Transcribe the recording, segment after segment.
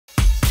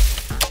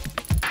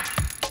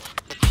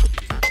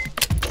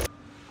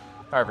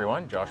Hi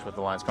everyone, Josh with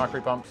Alliance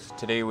Concrete Pumps.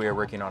 Today we are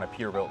working on a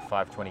Peterbilt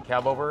 520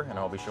 cab over, and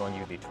I'll be showing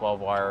you the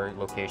 12-wire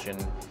location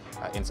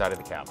inside of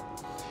the cab.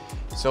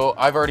 So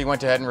I've already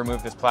went ahead and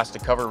removed this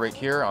plastic cover right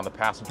here on the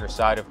passenger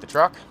side of the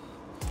truck.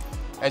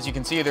 As you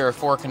can see, there are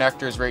 4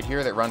 connectors right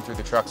here that run through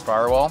the truck's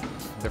firewall.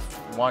 The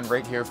one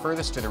right here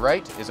furthest to the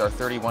right is our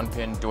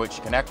 31-pin Deutsch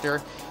connector,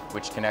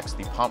 which connects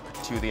the pump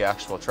to the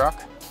actual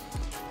truck.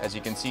 As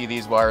you can see,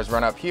 these wires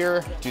run up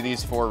here to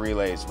these 4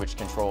 relays, which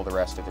control the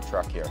rest of the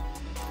truck here.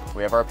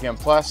 We have RPM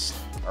plus,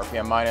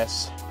 RPM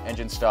minus,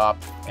 engine stop,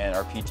 and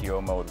our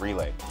PTO mode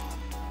relay,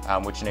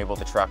 which enable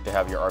the truck to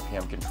have your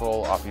RPM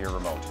control off of your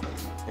remote.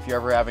 If you're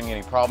ever having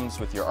any problems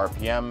with your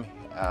RPM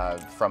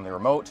from the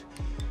remote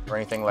or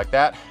anything like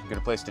that, a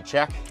good place to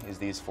check is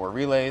these 4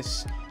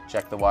 relays.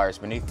 Check the wires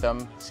beneath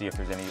them, see if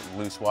there's any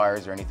loose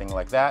wires or anything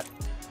like that.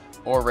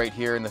 Or right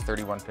here in the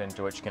 31-pin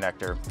Deutsch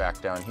connector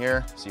back down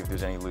here, see if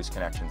there's any loose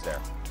connections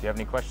there. If you have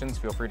any questions,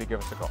 feel free to give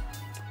us a call.